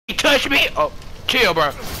touch me. Oh, chill,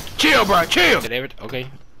 bro. Chill, bro. Chill. Okay.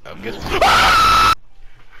 Guess.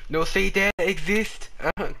 No, see that exist.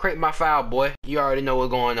 Create my file, boy. You already know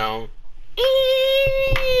what's going on.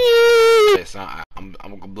 Yes, I'm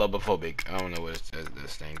blubberphobic. I don't know what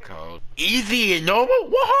this thing called. Easy and normal.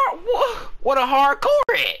 What a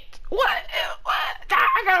hardcore at? What?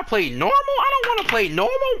 I gotta play normal. I don't want to play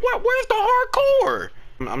normal. Where's the hardcore?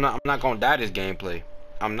 I'm not gonna die this gameplay.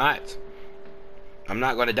 I'm not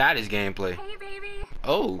gonna die this gameplay. Hey, baby.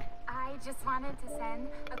 Oh. I just wanted to send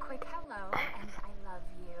a quick hello and I love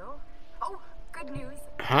you. Oh, good news.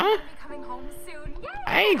 Huh? I'll be coming home soon. Yay!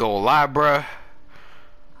 I ain't gonna lie, bruh.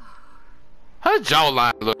 Her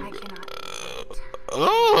jawline look. I cannot wait.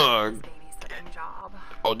 Ugh. This babysitting job.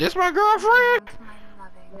 Oh, this my girlfriend? And my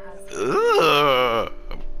loving husband.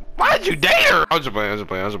 Ugh. Why'd you date her? I was just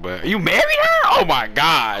playing. You married her? Oh my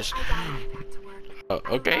gosh. I gotta get back to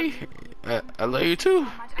work. Okay. I love you too.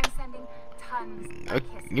 So much. I'm sending tons of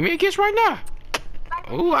kisses. Give me a kiss right now.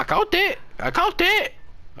 Bye. Ooh, I caught that.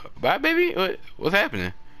 Bye, baby. What's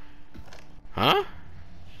happening? Huh?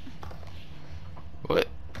 What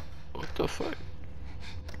the fuck?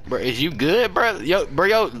 Bro, is you good, bro? Yo,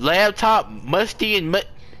 laptop musty and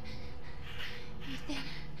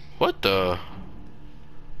What the?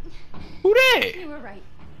 Who that? You were right.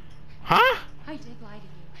 Huh? I did lie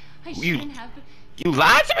to you. I shouldn't have. You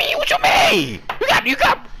lied to me? What you mean? You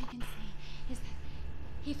got. All I can say is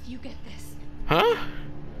that if you get this, Huh?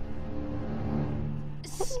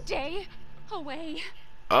 stay away.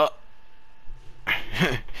 I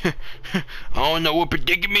don't know what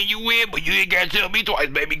predicament you in, but you ain't gotta tell me twice,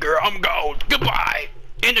 baby girl. I'm gone. Goodbye.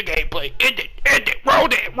 End the gameplay. End it. Roll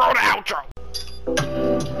the outro.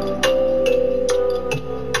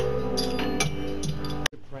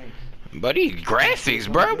 But these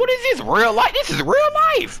graphics, bro. What is this? Real life? This is real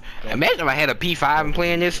life. Imagine if I had a P5 and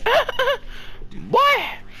playing this. What?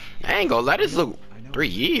 I ain't gonna let this look 3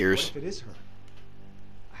 years. What if it is her?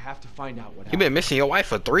 I have to find out what You been missing your wife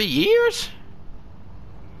for 3 years?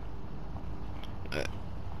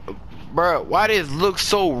 Bruh, why does it look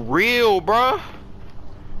so real, bruh?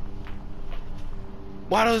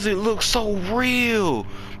 Why does it look so real?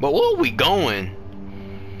 But where are we going?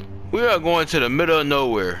 We are going to the middle of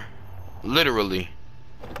nowhere. Literally.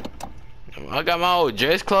 I got my old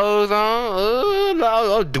dress clothes on.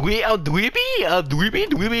 I'm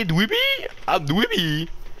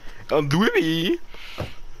dweeby.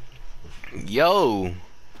 Yo.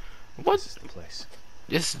 What's the place?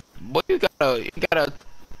 This boy, you got a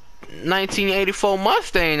 1984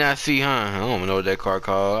 Mustang, I see, huh? I don't even know what that car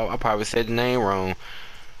called. I probably said the name wrong.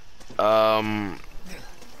 Oh,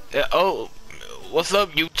 what's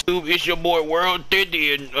up, YouTube? It's your boy World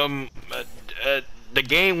 50, and the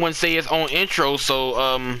game wouldn't say it's on intro,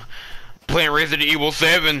 so playing Resident Evil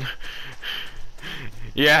 7.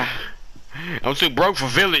 Yeah, I'm too broke for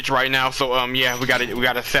Village right now, so yeah, we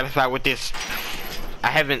gotta set aside with this. I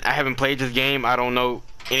haven't played this game. I don't know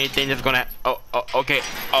anything that's gonna. Okay.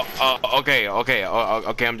 Okay,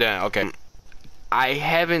 I'm done. Okay. I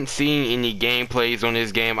haven't seen any gameplays on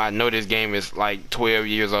this game. I know this game is like 12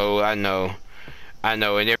 years old. I know, and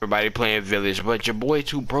everybody playing Village, but your boy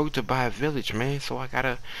too broke to buy a Village, man. So I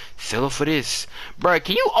gotta sell it for this, bro.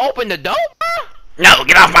 Can you open the door, bro? No,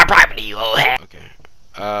 get off my property, you old hat. Okay.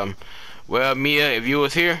 Well, Mia, if you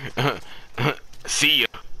was here, see ya.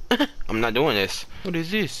 I'm not doing this. What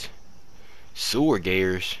is this? Sewer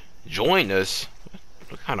gators. Join us.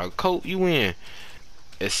 What kind of coat you in?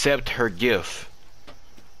 Accept her gift.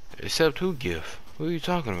 Accept who gift? What are you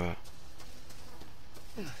talking about?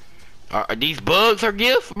 Are these bugs her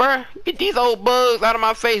gift, bruh? Get these old bugs out of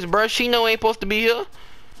my face, bruh. She know ain't supposed to be here.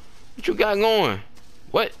 What you got going?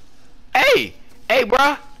 What? Hey! Hey,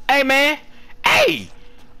 bruh! Hey, man! Hey!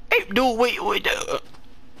 Hey, dude, wait. What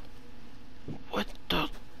the?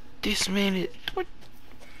 This man is. What?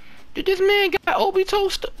 Did this man got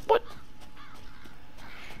Obito stuff? What?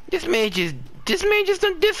 This man just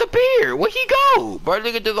done disappeared. Where'd he go? Bro,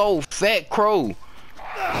 look at this old fat crow.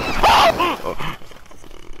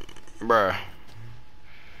 Bruh.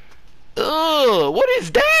 Ugh, what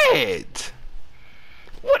is that?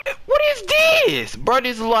 What is this? Bro,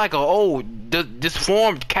 this is like a old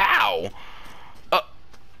disformed cow.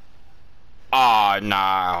 Oh,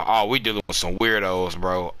 nah. Oh, we dealing with some weirdos,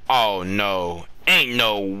 bro. Oh, no. Ain't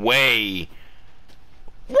no way.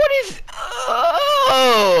 What is...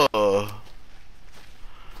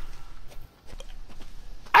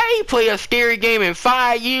 I ain't played a scary game in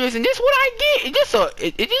 5 years, and this what I get.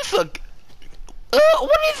 It's just a...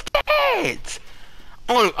 what is that?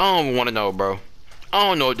 I don't want to know, bro. I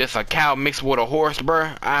don't know if that's a cow mixed with a horse,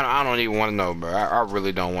 bruh. I don't even want to know, bruh. I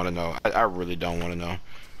really don't want to know. I really don't want to know.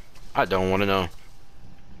 I don't want to know.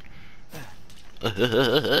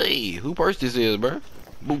 Hey, who purse this is, bruh?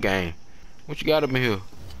 Boo gang. What you got up in here?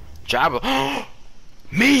 Jabba.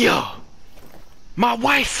 Mia! My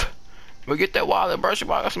wife! But get that wallet, bruh. She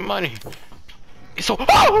bought us some money. It's so.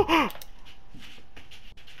 Oh!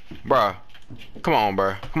 Bruh. Come on,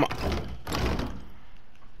 bruh. Come on.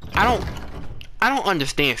 I don't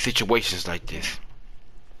understand situations like this.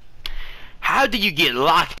 How do you get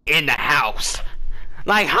locked in the house?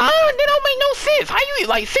 Like, huh? That don't make no sense. How you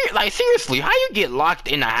like seriously? How you get locked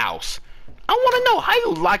in the house? I want to know how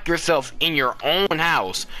you lock yourself in your own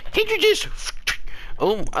house. Can't you just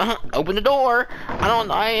open the door? I don't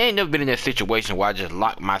know. I ain't never been in that situation where I just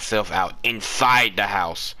lock myself out inside the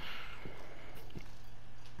house.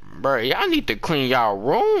 Bruh, y'all need to clean y'all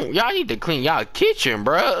room. Y'all need to clean y'all kitchen,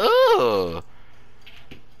 bruh. Ugh.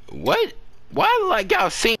 What? Why like y'all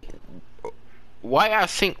sink? Why y'all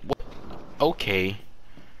sink? Okay.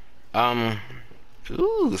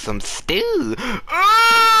 Ooh, some stew.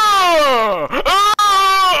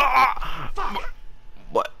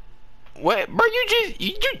 What? What, bro?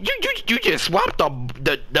 You just swapped the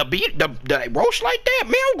roast like that,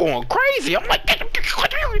 man? I'm going crazy. I'm like,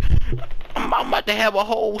 I'm about to have a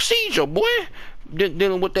whole seizure, boy.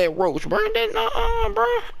 Dealing with that roach, bro. Then bro.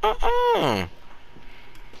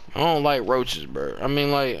 I don't like roaches, bro. I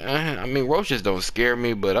mean, like, roaches don't scare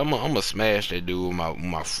me, but I'm gonna smash that dude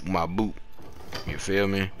with my boot. You feel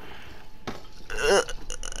me?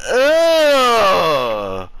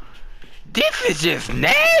 This is just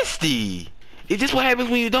nasty. Is this what happens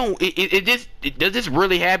when you don't? Does this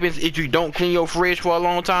really happen if you don't clean your fridge for a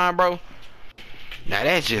long time, bro? Now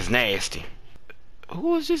that's just nasty.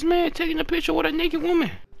 Who is this man taking a picture with a naked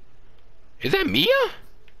woman? Is that Mia?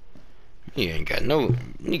 He ain't got no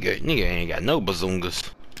nigga ain't got no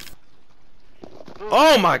bazungas.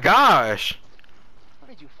 Oh my gosh! Where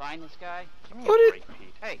did you find this guy? What is?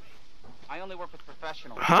 Hey, I only work with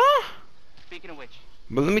professionals. Huh? Speaking of which,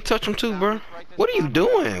 But let me touch him too, bro. What are you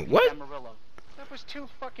doing? What? That was 2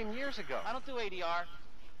 fucking years ago. I don't do ADR.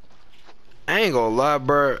 I ain't gonna lie,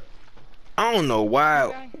 bro. I don't know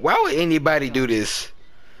why. Why would anybody do this?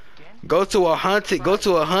 Go to a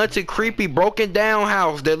haunted, creepy, broken down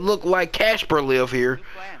house that look like Casper live here.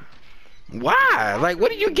 Why? Like,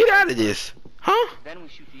 what do you get out of this? Huh? Then we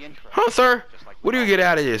shoot the intro. Huh, sir? What do you get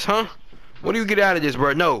out of this, huh? What do you get out of this,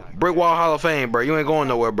 bro? No, Brick Wall Hall of Fame, bro. You ain't going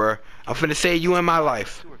nowhere, bro. I'm finna save you in my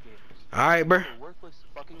life. All right, bro.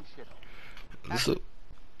 I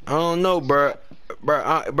don't know, bro.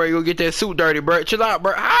 Bro, you gonna get that suit dirty, bro. Chill out,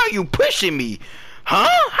 bro. How are you pushing me? Huh?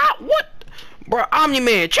 How? What? Bro,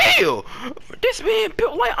 Omni-Man, chill. This man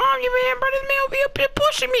built like Omni-Man, bro. This man will be up here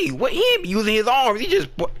pushing me. What? He ain't using his arms. He just,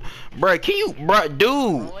 bro. Can you, bro,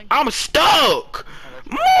 dude? I'm stuck.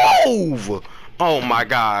 Move. Oh my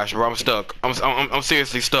gosh, bro. I'm stuck. I'm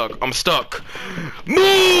seriously stuck. I'm stuck.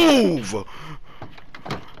 Move.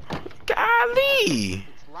 Golly.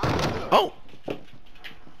 Oh.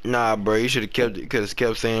 Nah, bro, you should have kept it because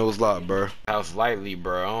kept saying it was locked, bro. House lightly,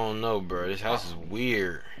 bro. I don't know, bro. This house is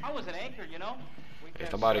weird. I was an anchor, you know. It's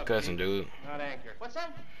somebody cussing, dude. Not anchor. What's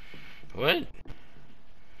that? What?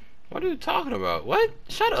 What are you talking about? What?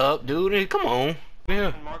 Shut up, dude. Come on.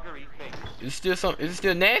 Yeah. Is it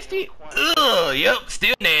still nasty? Ugh, yep,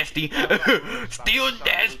 still nasty. Still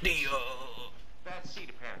nasty. Bad seat,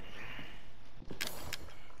 apparently.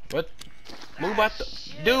 What? Move out the...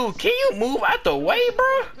 Dude, can you move out the way,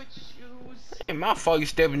 bro? Good shoes. Ain't my fault you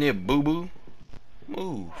stepping in, boo-boo.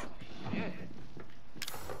 Move. Shit.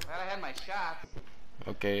 Glad I had my shots.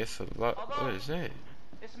 Okay, it's a lot... What is that?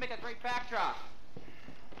 This would make a great backdrop.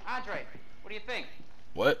 Andre, what do you think?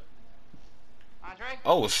 What? Andre?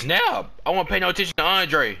 Oh, snap. I won't pay no attention to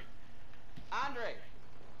Andre. Andre.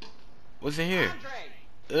 What's in here?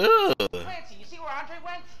 Andre. Ugh. Clancy, you see where Andre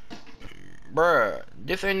went? Bruh,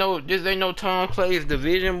 this ain't no Tom Clay's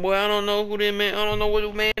Division, boy. I don't know who that man. I don't know what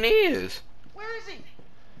the man is. Where is he?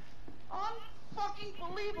 Unfucking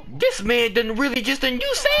believable. This man done really just done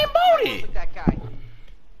Usain Bolt. With that guy.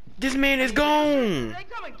 This man is gone. They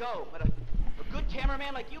come and go, but a good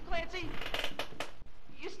cameraman like you, Clancy,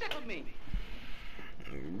 you stick with me.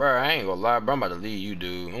 Bruh, I ain't gonna lie, bro. I'm about to leave you,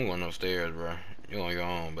 dude. I'm going upstairs, bro. You on your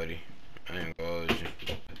own, buddy. I ain't gonna hold you.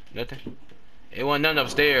 Nothing. It wasn't nothing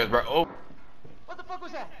upstairs, bro. Oh. What the fuck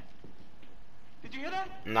was that? Did you hear that?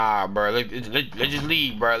 Nah, bro. Let's just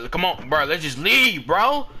leave, bro. Come on, bro. Let's just leave,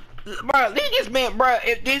 bro. Bro, leave this man, bro.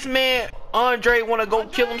 If this man Andre wanna go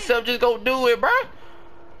kill himself, just go do it, bro.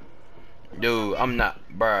 Dude, I'm not,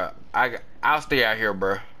 bro. I'll stay out here,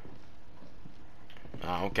 bro.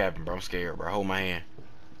 Nah, I'm capping, bro. I'm scared, bro. Hold my hand.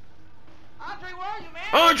 Andre, where are you, man?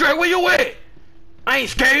 Andre, where you at? I ain't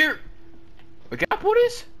scared. Wait, can I pull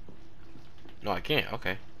this? No, I can't.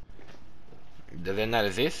 Okay. Does that not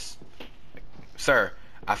exist? Sir,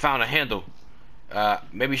 I found a handle.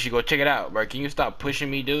 Maybe you should go check it out, bro. Can you stop pushing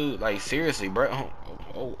me, dude? Like, seriously, bro.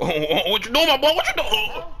 What you doing, my boy? What you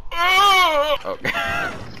doing? Okay.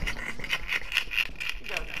 You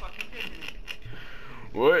gotta be fucking kidding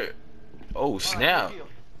me. What? Oh, All right, snap. good deal.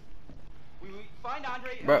 We find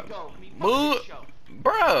Andre and Bro, we go. I mean, fuck boo, this show.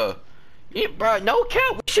 bruh. Yeah, bruh, no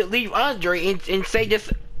cap. We should leave Andre and say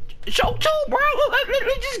this show too, bro.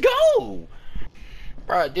 Let's just go.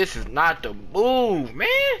 Bruh, this is not the move, man.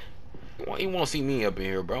 You won't see me up in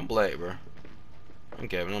here, bro. I'm black, bro. I'm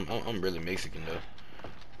Kevin. I'm really Mexican, though.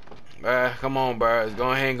 Bruh, come on, bruh. Let's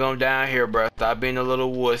go ahead and go down here, bruh. Stop being a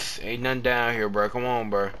little wuss. Ain't nothing down here, bruh. Come on,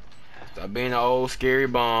 bruh. Stop being an old scary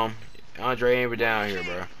bomb. Andre ain't even down here,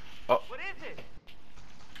 bruh. Oh. What is it?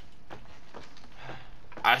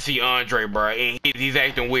 I see Andre, bro. And he's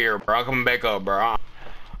acting weird, bro. I'm coming back up, bro.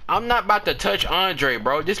 I'm not about to touch Andre,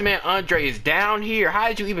 bro. This man Andre is down here. How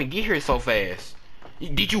did you even get here so fast?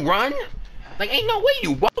 Did you run? Like, ain't no way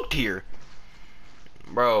you walked here.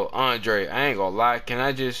 Bro, Andre, I ain't gonna lie. Can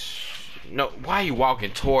I just... No, why are you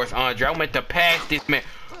walking towards Andre? I meant to pass this man.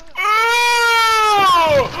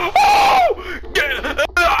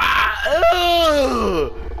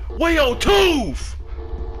 Wait, your tooth!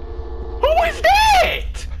 Who is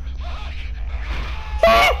that?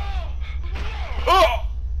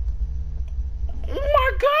 Oh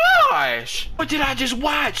my gosh! What did I just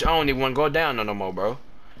watch? I don't even want to go down no more, bro.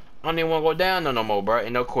 I don't even want to go down no more, bro.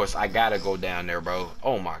 And of course, I gotta go down there, bro.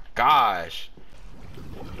 Oh my gosh!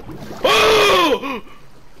 Oh!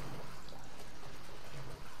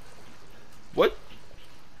 What?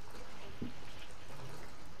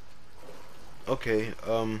 Okay,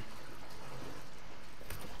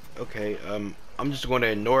 okay, I'm just gonna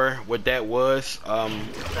ignore what that was.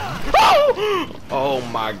 Oh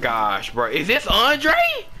my gosh, bro. Is this Andre?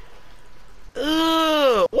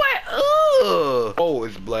 Ugh, what? Ugh. Oh,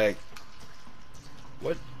 it's black.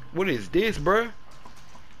 What is this, bro?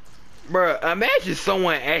 Bro, imagine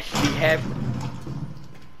someone actually have...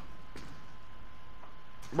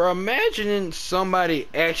 Bro, imagining somebody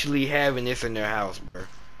actually having this in their house, bro.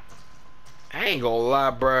 I ain't gonna lie,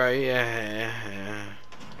 bro.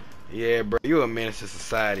 Yeah, bro. You a menace to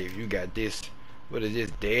society if you got this. What is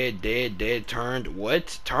this? Dead, turned.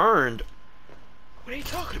 What? Turned? What are you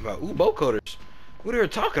talking about? Ooh, boat coders. What are you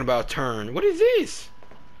talking about, turned? What is this?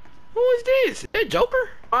 Who is this? Is that Joker?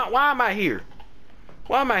 Why am I here?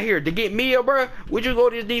 Why am I here? To get Mia, bro? Would you go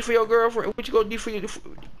to D for your girlfriend? Would you go D for your...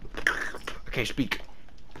 I can't speak.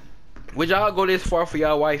 Would y'all go this far for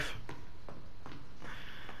y'all wife?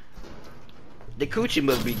 The coochie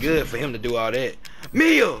must be good for him to do all that.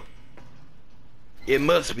 Mia! It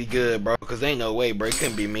must be good, bro, because ain't no way, bro. It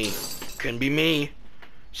couldn't be me. Couldn't be me.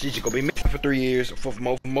 She's just gonna be missing for 3 years, for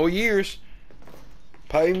more years.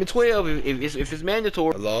 Probably even 12 if it's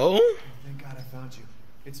mandatory. Hello? Thank God I found you.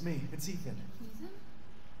 It's me. It's Ethan. Ethan?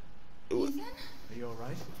 Ethan? Are you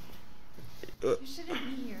alright? You shouldn't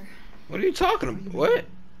be here. What are you talking about? What?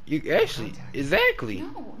 You actually, exactly.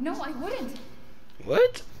 No, I wouldn't.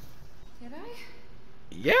 What? Did I?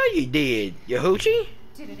 Yeah, you did. You hoochie?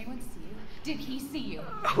 Did anyone see you? Did he see you?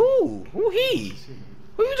 Who? Who he?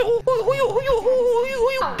 Who you?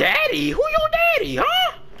 Daddy? Who your daddy?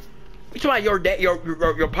 Huh? You talking about your dad,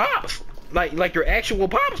 your pops? Like your actual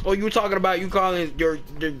pops? Or you talking about you calling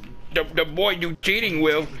the boy you cheating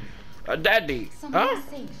with daddy? Someplace Huh?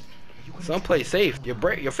 safe. Someplace safe.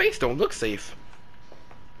 Your face don't look safe.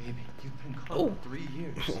 Baby, you've been gone 3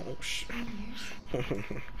 years. Oh, sh 3 years?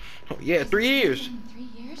 Yeah, 3 years. In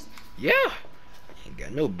 3 years? Yeah. Ain't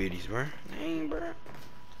got no biddies, bro. Dang, bro.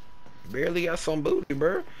 Barely got some booty,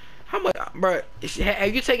 bro. How much, bro?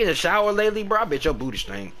 Have you taken a shower lately, bro? I bet your booty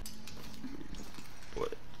stink.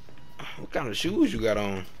 What kind of shoes you got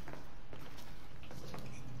on?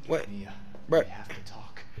 What? Mia, Bro. we have to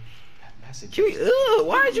talk. That message.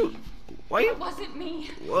 Why'd you? Why you? It wasn't me.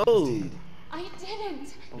 Whoa. I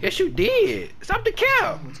didn't. Yes, you did. Stop the Tell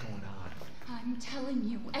cap. me what's going on. I'm telling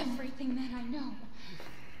you everything that I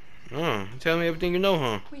know. Tell me everything you know,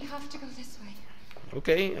 huh? We have to go this way.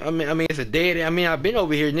 Okay. I mean, it's a dead. I mean, I've been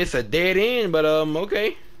over here and it's a dead end, but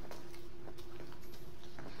okay.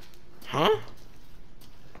 Huh?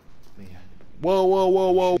 Mia.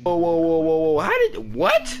 Whoa. How did?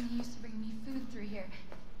 What? Someone used to bring me food through here.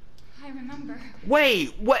 I remember.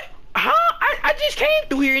 Wait, what? Huh? I just came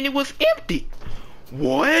through here and it was empty.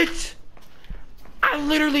 What? I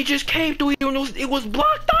literally just came through here and it was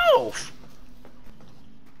blocked off.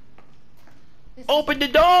 Open the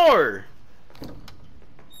door.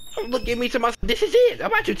 Look at me to my. This is it. How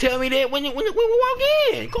about you tell me that when we walk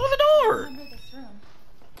in? Close the door. Remember this room.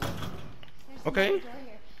 There's Okay. another door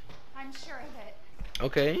here. I'm sure of it.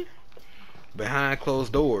 Okay. Behind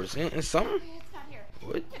closed doors. And something. Okay, it's not here.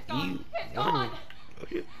 What It's gone. you? It's gone.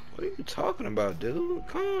 What are you talking about, dude?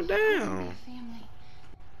 Calm down. My family.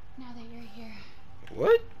 Now that you're here.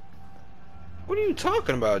 What? What are you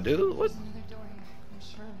talking about, dude? What? There's another door here. I'm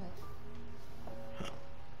sure of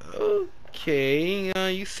it. Okay,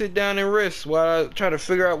 you sit down and rest while I try to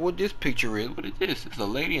figure out what this picture is. What is this? It's a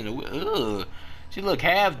lady in the. Ugh. She look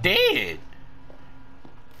half dead.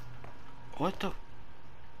 What the?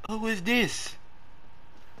 Who is this?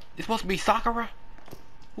 This supposed to be Sakura?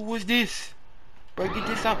 Who is this? Bro, get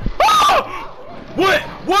this out. Oh! What?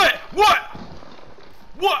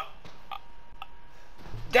 What?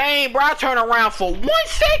 Dang, bro, I turn around for 1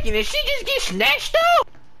 second and she just gets snatched up.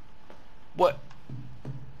 What?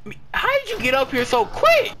 How did you get up here so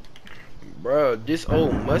quick? Bro, this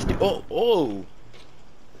old musty. Oh. Oh,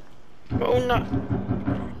 no.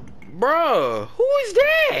 Bro, who is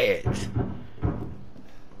that?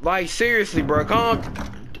 Like, seriously, bro, come.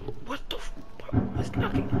 What the? What's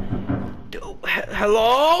knocking? Dude,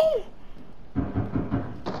 hello?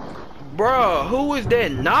 Bro, who is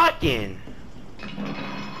that knocking?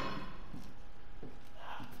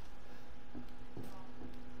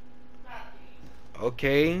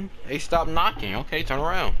 Okay, they stopped knocking. Okay, turn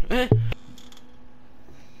around.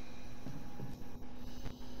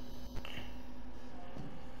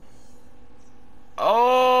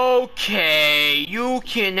 Okay, you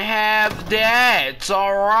can have that.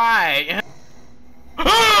 All right.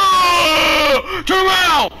 Turn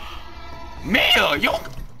around, Mia. You.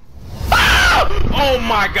 Oh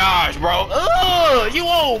my gosh, bro. You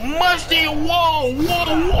old musty. Whoa.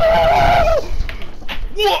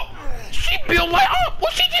 What? She built like,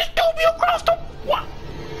 what she just threw me across the what?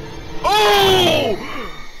 Oh!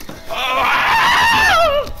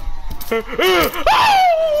 Ow!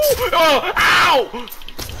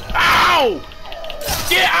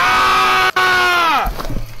 Get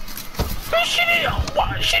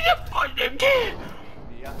She did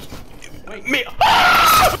me.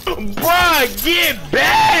 Bruh, get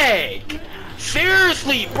back!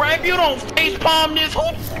 Seriously, bruh, if you don't facepalm this,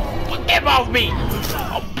 get off me!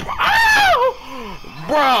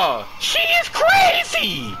 Bruh, she is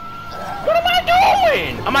crazy! What am I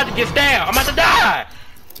doing? I'm about to get stabbed. I'm about to die.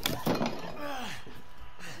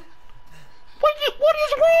 What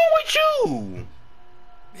is wrong with you?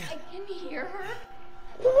 I can hear her.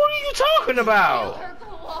 What are you talking about? Feel her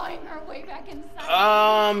clawing her way back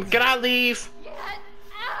inside. Can I leave? Get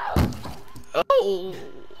out! Oh.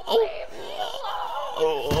 Leave me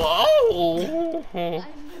alone. Oh. I'm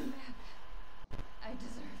the map. I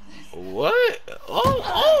deserve this. What?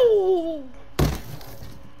 Oh.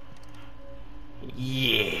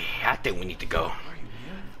 Yeah, I think we need to go.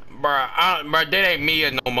 Bruh, that ain't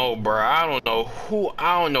Mia no more, bruh. I don't know who.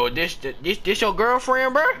 I don't know. This your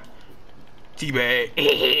girlfriend, bruh? T-Bag.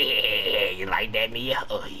 You like that, Mia?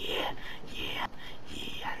 Oh yeah.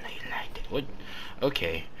 I know you like that. What?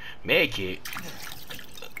 Okay, medkit.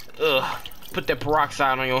 Put that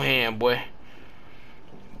peroxide on your hand, boy.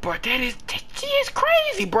 Bruh, she is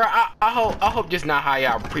crazy, bruh. I hope this not how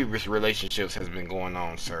y'all previous relationships has been going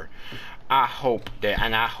on, sir. I hope that,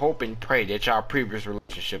 and I hope and pray that y'all previous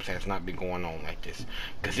relationships has not been going on like this,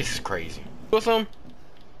 cause this is crazy. What's some?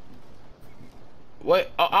 What?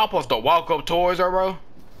 I'm supposed to walk up towards her, bro?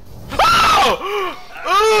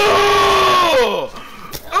 Oh!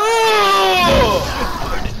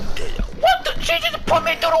 What the? She just put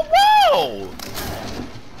me through the wall.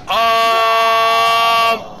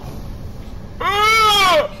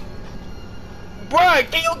 Bruh,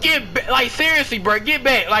 can you get back? Like, seriously, bruh, get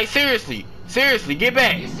back. Like, seriously, get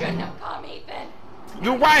back. You shouldn't have come, Ethan.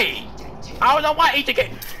 You're right. I don't know why Ethan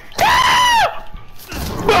came.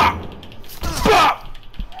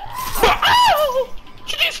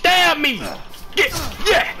 She just stabbed me. Get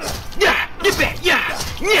back.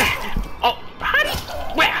 Oh, honey.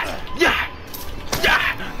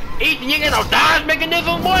 Ethan, you ain't no dodge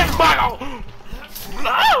mechanism, boy.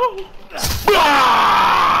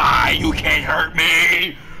 You can't hurt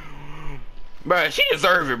me. Bruh, she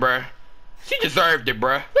deserved it, bruh. She deserved it,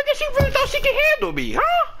 bruh. Look at she really thought she could handle me,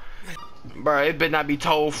 huh? Bruh, it better not be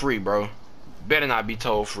toll free, bro. Better not be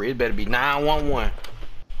toll free. It better be 911.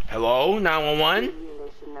 Hello, 911?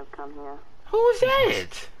 You shouldn't have come here. Who is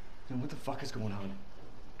that? Dude, what the fuck is going on?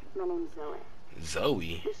 My name's Zoe.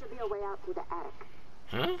 Zoe? There should be a way out through the attic.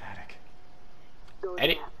 Huh? Attic. Go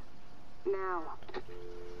Attic? there. Now.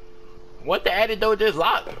 What the attic door just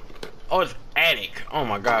locked? Oh, it's attic. Oh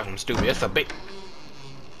my gosh, I'm stupid. That's a big.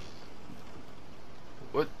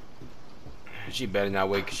 What? She better not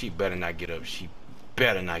wake. She better not get up. She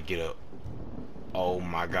better not get up. Oh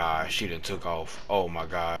my gosh, she done took off. Oh my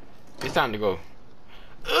god. It's time to go.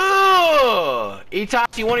 Ugh!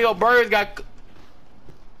 Itachi, one of your birds got.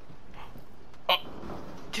 Oh,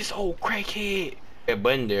 this old crackhead. That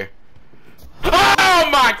button there.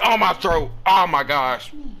 Oh my throat. Oh my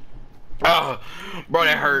gosh. Oh, bro,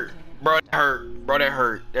 that hurt. Bro, that hurt. Bro, that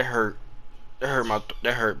hurt. That hurt. That hurt my.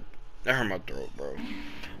 That hurt. That hurt my throat, bro.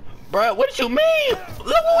 Bro, what did you mean? Look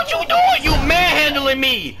what you doing. You manhandling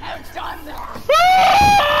me.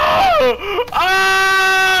 Oh!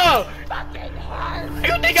 Oh!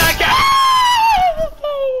 You think I can?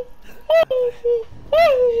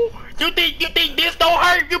 You think this don't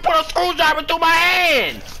hurt? You put a screwdriver through my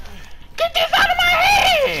hand. Get this out of my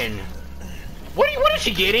hand. What is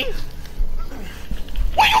she getting?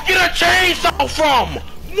 Where you get a chainsaw from?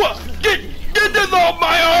 What? Get this off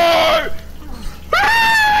my arm!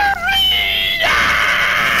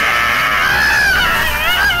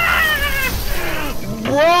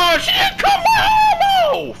 Bro, she just cut my arm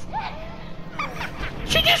off!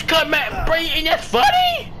 She just cut my brain, and that's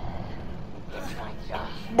funny?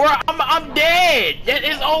 Bro, I'm dead. That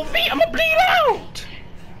is OV. I'ma bleed out.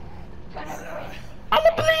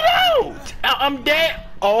 I'ma bleed out. I'm dead.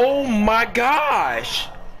 Oh my gosh.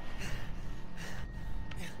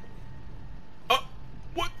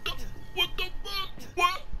 What the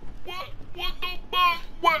fuck? What the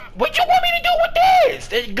fuck? What you want me to do with this?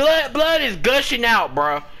 This blood is gushing out,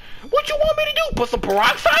 bro. What you want me to do? Put some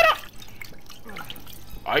peroxide on?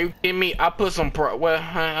 Are you kidding me? I put some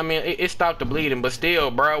I mean, it stopped the bleeding, but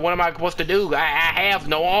still, bro. What am I supposed to do? I have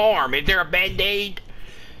no arm. Is there a band-aid?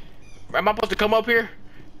 Am I supposed to come up here?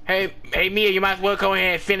 Hey, Mia, you might as well go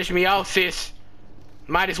ahead and finish me off, sis.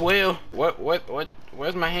 Might as well. What?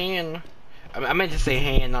 Where's my hand? I meant to say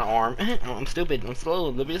hand, not arm. I'm stupid. I'm slow. A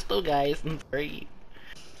little bit slow, guys. I'm sorry.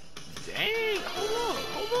 Dang,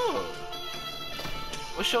 hold up.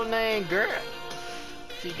 What's your name, girl?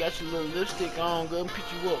 See, you got your little lipstick on. Go and pick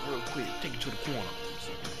you up real quick. Take you to the corner.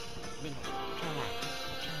 Turn around.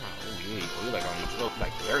 Oh, yeah. You like on the floor,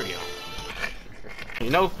 like 30 on. You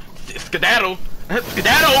know, skedaddle.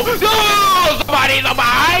 Skedaddle. Oh, somebody's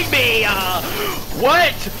behind me.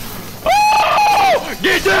 What? Oh!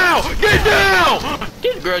 Get down! Get down!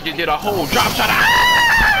 This girl just did a whole drop shot.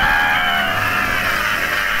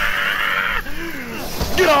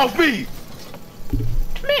 Get off me!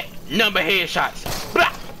 Man, number headshots.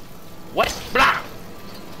 Blah. What? Blah.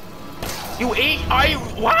 You eat?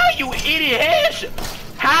 Why are you eating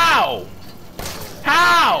headshots? How?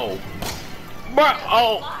 How? Bruh,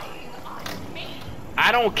 oh.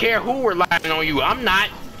 I don't care who we're lying on you. I'm not.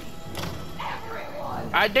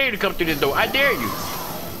 I dare you to come through this door. I dare you.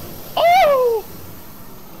 Oh!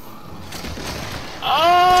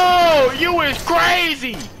 Oh, you is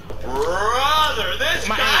crazy. Brother, this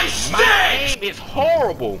guy stinks! My aim is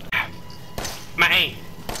horrible. My aim.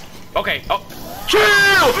 Okay. Oh.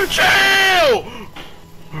 Chill! Chill!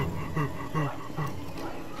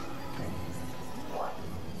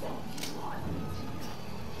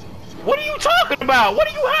 What are you talking about? What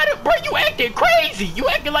are you hiding? Bro, you acting crazy. You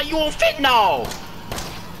acting like you on fentanyl.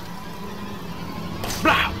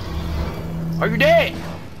 Blah. Are you dead?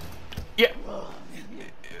 Yeah.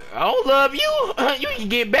 I don't love you. You can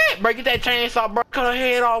get back, bro. Get that chainsaw, bro. Cut her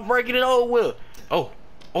head off, breaking it over with. Oh.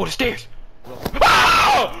 Oh, the stairs.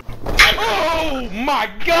 Oh! Oh my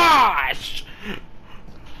gosh!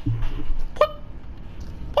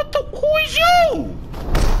 What the? Who is you?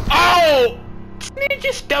 Oh! This nigga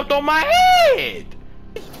just stepped on my head.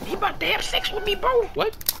 He about to have sex with me, bro.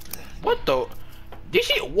 What? What the? Did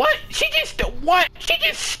she? What? She just what? She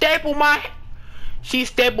just stapled my. She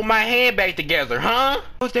stapled my hand back together, huh?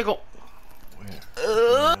 What's that go?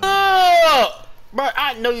 Bro,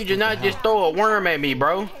 I know you did not just throw a worm at me,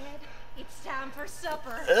 bro. It's time for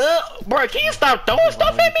supper. Bro, can you stop throwing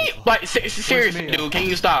stuff at me? Like, seriously, dude, can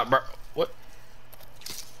you stop, bro? What?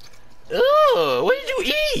 What did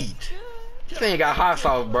you eat? This thing got hot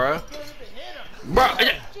sauce, bro. Bro,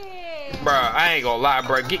 I ain't gonna lie,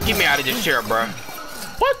 bro. Get me out of this chair, bro.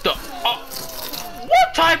 What the?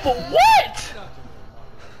 What type of what?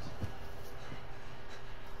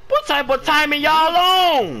 What type of timing y'all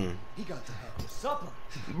on? He got to have his supper.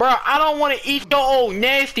 Bro, I don't want to eat your old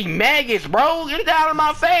nasty maggots, bro. Get it out of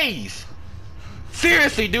my face.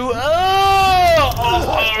 Seriously, dude. Bro,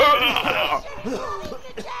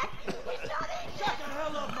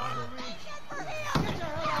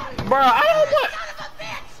 I don't want.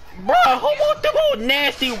 Bro, who want them old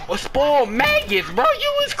nasty spoiled maggots, bro?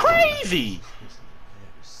 You was crazy.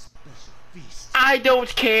 I don't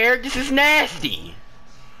care. This is nasty.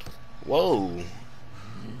 Whoa.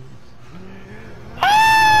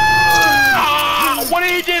 Ah! What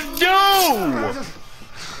did he just do?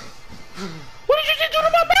 What did you just do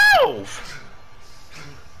to my mouth?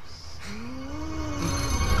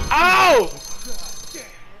 Oh!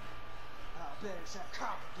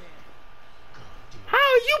 How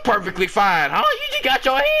are you perfectly fine, huh? You just got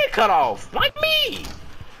your head cut off, like me.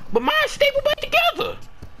 But mine stapled back together.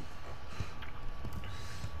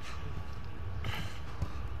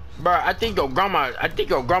 Bruh, I think your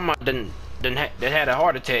grandma done had a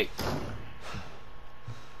heart attack.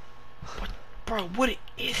 Bro, what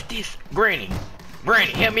is this? Granny,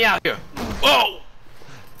 help me out here. Whoa!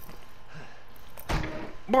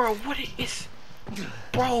 Bro, what is...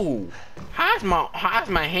 Bro, how's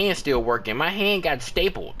my hand still working? My hand got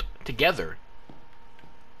stapled together.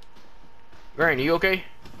 Granny, you okay?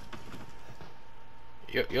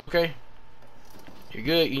 You okay? You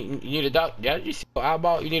good? You need a doctor? Yeah, you see your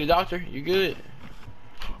eyeball? You need a doctor? You good?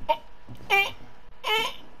 Go!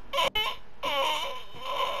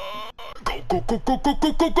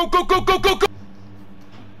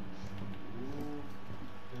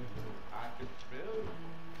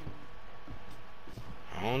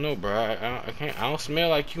 I don't know, bro. I can't. I don't smell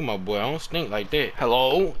like you, my boy. I don't stink like that.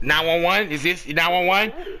 Hello, 911. Is this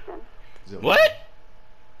 911? What?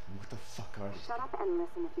 What the fuck are you? Shut up and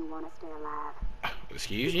listen if you want to stay alive.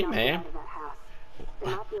 Excuse me, ma'am.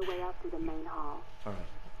 There might be a way out through the main hall. All right.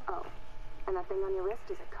 Oh, and that thing on your wrist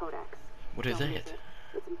is a codex. What is Don't that? use it.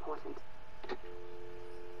 It's important.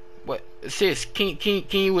 What, sis? Can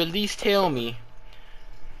you at least tell me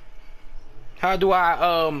how do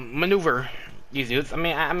I maneuver these dudes?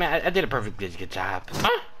 I did a perfectly good job.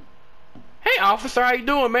 Huh? Hey, officer, how you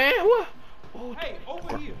doing, man? What? Oh, Hey,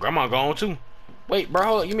 over here. Grandma gone too. Wait, bro,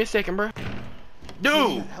 hold on. Give me a second, bro.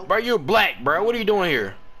 Dude, bro, you're black, bro. What are you doing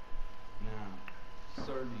here? Now,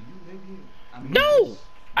 sir, do you live here? I mean, No,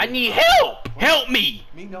 I need help. Help me.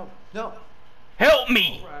 Me? No. No. Help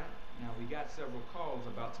me. All right. Now, we got several calls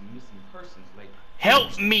about some missing persons lately.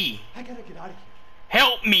 Help me. I gotta get out of here.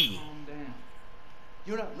 Help me. Calm down.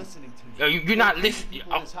 You're not listening to me. You're not listening.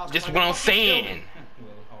 People in this house Just trying what to I'm fucking kill saying. me.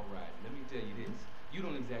 Well, all right. Let me tell you this. You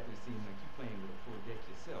don't exactly seem like you're playing with a full deck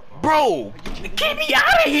yourself. All right? Bro, get me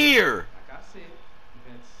out of here. Like I said, we've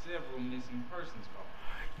had several missing persons calls.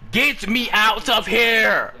 Get me out of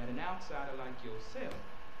here. That an outsider like yourself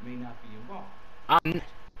may not be involved.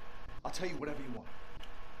 I'll tell you whatever you want.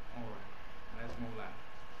 All right. Now, that's more like.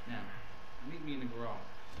 Now, meet me in the garage.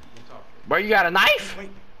 We'll talk later. Bro, you got a knife? Wait.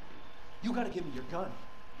 You gotta give me your gun.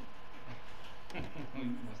 You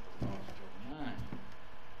must have lost your mind.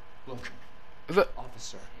 Look, Is it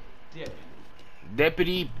officer,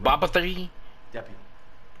 Deputy Baba 3? deputy.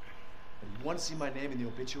 But you want to see my name in the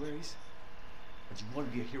obituaries? But you want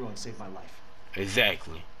to be a hero and save my life?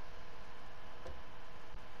 Exactly.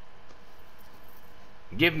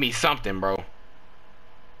 Give me something, bro.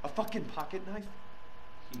 A fucking pocket knife?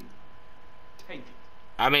 Here. Take it.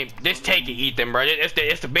 I mean, just take it, Ethan, bro.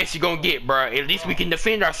 It's the best you gonna get, bro. At least we can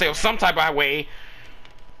defend ourselves some type of way.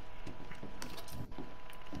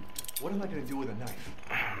 What am I gonna do with a knife?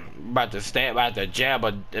 About to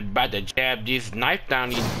jab this knife down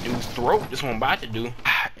these dude's throat. That's what I'm about to do.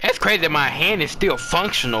 That's crazy that my hand is still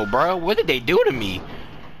functional, bro. What did they do to me?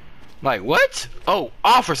 Like, what? Oh,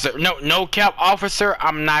 officer. No cap, officer.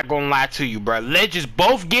 I'm not gonna lie to you, bro. Let's just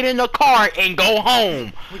both get in the car and go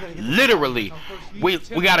home. Literally. We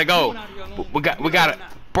gotta go. We gotta.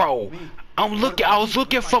 Bro, I was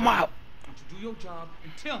looking for my... Do your job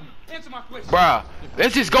and tell me. Answer my question. Bruh,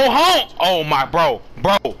 let's just go home. Oh my bro.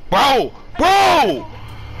 Oh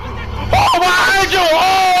my angel.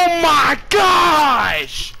 Oh my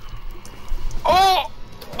gosh.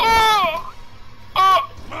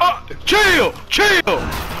 Chill.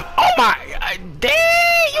 Oh my,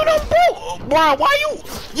 dang, you done broke. Bruh, why you?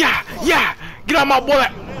 Yeah. Get out my boy.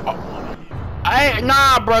 Hey,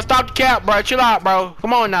 nah, bro, stop the cap, bro. Chill out, bro.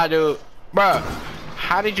 Come on now, dude. Bruh,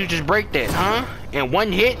 how did you just break that, huh? In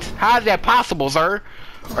one hit? How is that possible, sir?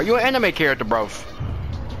 Are you an anime character, bro?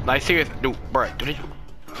 Like, serious, dude, bro.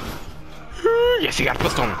 Yes, he got a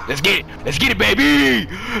pistol on him. Let's get it,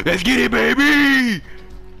 baby.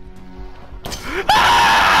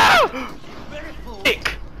 Ah! Quick.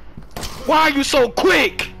 Why are you so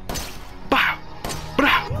quick? Bow.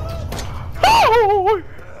 Bow. Oh.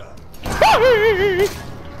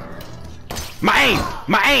 My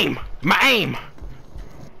aim.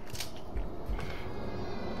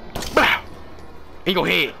 Blow. In your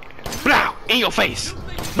head. Blow. In your face.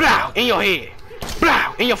 Blow. In your head.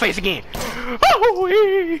 Blow. In your face again.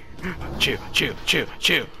 Oh, chill, chill, chill,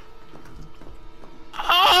 chill.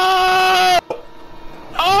 Oh!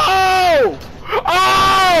 Oh!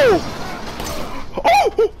 Oh!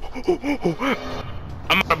 Oh!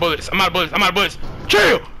 I'm out of bullets. I'm out of bullets. I'm out of bullets.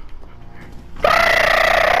 Chill.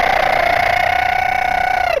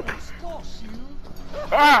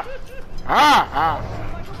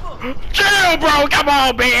 Chill, bro. Come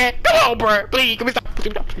on, man. Come on, bro. Please, can we stop?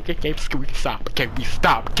 Can we stop? Can we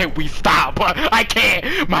stop? Can we stop? I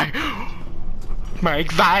can't. My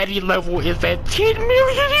anxiety level is at 10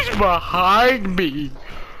 million. He's behind me.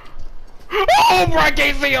 Oh, bro, I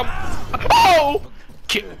can't see him. Oh.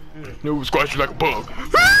 No, squash you like a bug.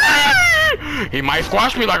 He might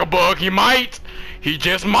squash me like a bug. He might. He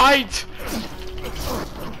just might.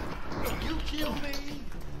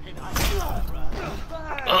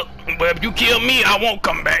 But if you kill me, I won't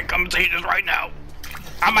come back. I'm gonna tell you this right now.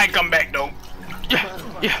 I might come back though.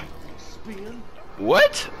 Yeah.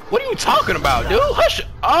 What? What are you talking about, dude? Hush.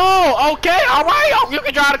 Oh, okay. All right. Oh, you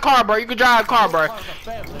can drive the car, bro. You can drive the car, bro.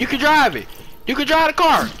 You can drive it. You can drive the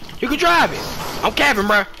car. You can drive it. I'm capping,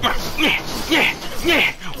 bro. Yeah.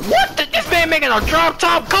 What? This man making a drop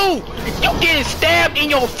top cool. You getting stabbed in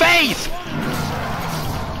your face.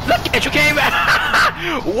 Look at you, came back.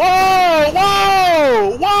 Whoa.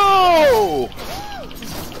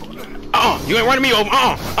 You ain't running me over.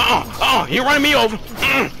 You ain't running me over.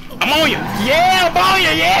 I'm on you. Yeah, I'm on you.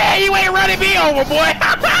 Yeah, you ain't running me over, boy.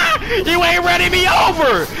 You ain't running me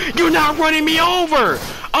over. You're not running me over.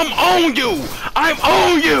 I'm on you. I'm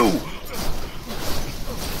on you.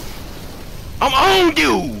 I'm on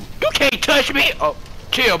you. You can't touch me. Oh,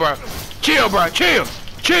 chill, bro. Chill, bro. Chill.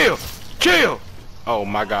 Oh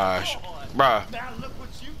my gosh, bro.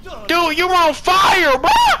 Dude, you're on fire,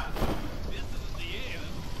 bro.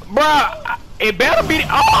 Bro, it better be.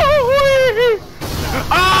 Oh!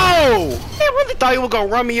 He really thought he was gonna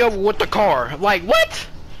run me over with the car. Like what?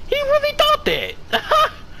 He really thought that.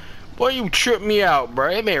 Boy, you tripped me out,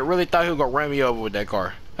 bro. That man really thought he was gonna run me over with that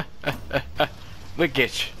car. Look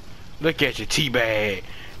at you. Look at you, teabag.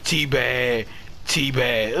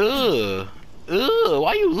 Ugh.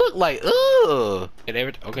 Why you look like and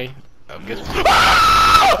everything? Okay. I guess.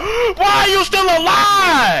 Why are you still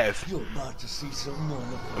alive? You're about to see some more.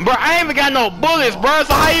 Bro, I ain't even got no bullets, bro.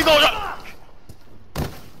 So how you gonna?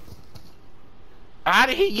 How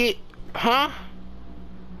did he get? Huh?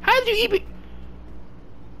 How did you even?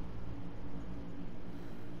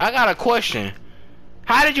 I got a question.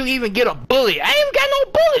 How did you even get a bullet? I ain't even got no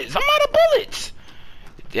bullets. I'm out of bullets.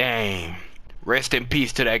 Dang. Rest in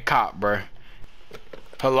peace to that cop, bro.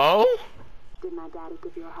 Hello? Did my daddy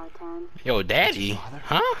give you a hard time? Yo, daddy?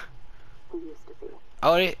 Huh? He used to be.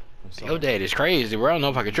 Oh, your daddy's crazy, bro. I don't know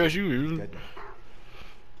if I can trust you. You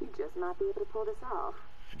just might be able to pull this off.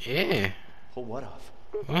 Yeah. Pull what off?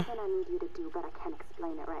 There's something I need you to do, but I can't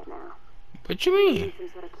explain it right now. What you You mean? need some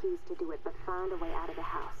sort of keys to do it, but find a way out of the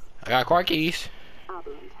house. I got car keys. I'll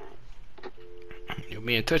be in touch. You'll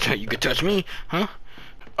be in touch. You can touch me, huh?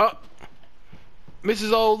 Oh,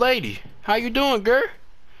 Mrs. Old Lady, how you doing, girl?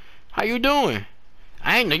 How you doing?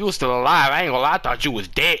 I ain't know you was still alive. I ain't gonna lie. I thought you was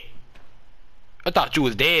dead. I thought you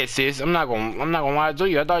was dead, sis. I'm not gonna lie to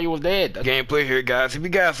you. I thought you was dead. Gameplay here, guys. If you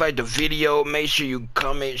guys like the video, make sure you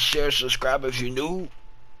comment, share, subscribe if you're new.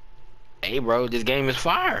 Hey, bro, this game is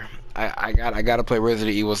fire. I gotta play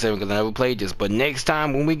Resident Evil 7 because I never played this. But next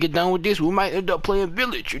time when we get done with this, we might end up playing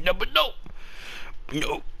Village. You never know.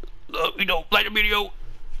 Like the video,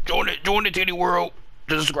 join the Titty World,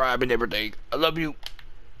 subscribe and everything. I love you.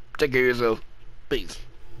 Take care of yourself. Peace.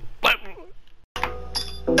 Bye.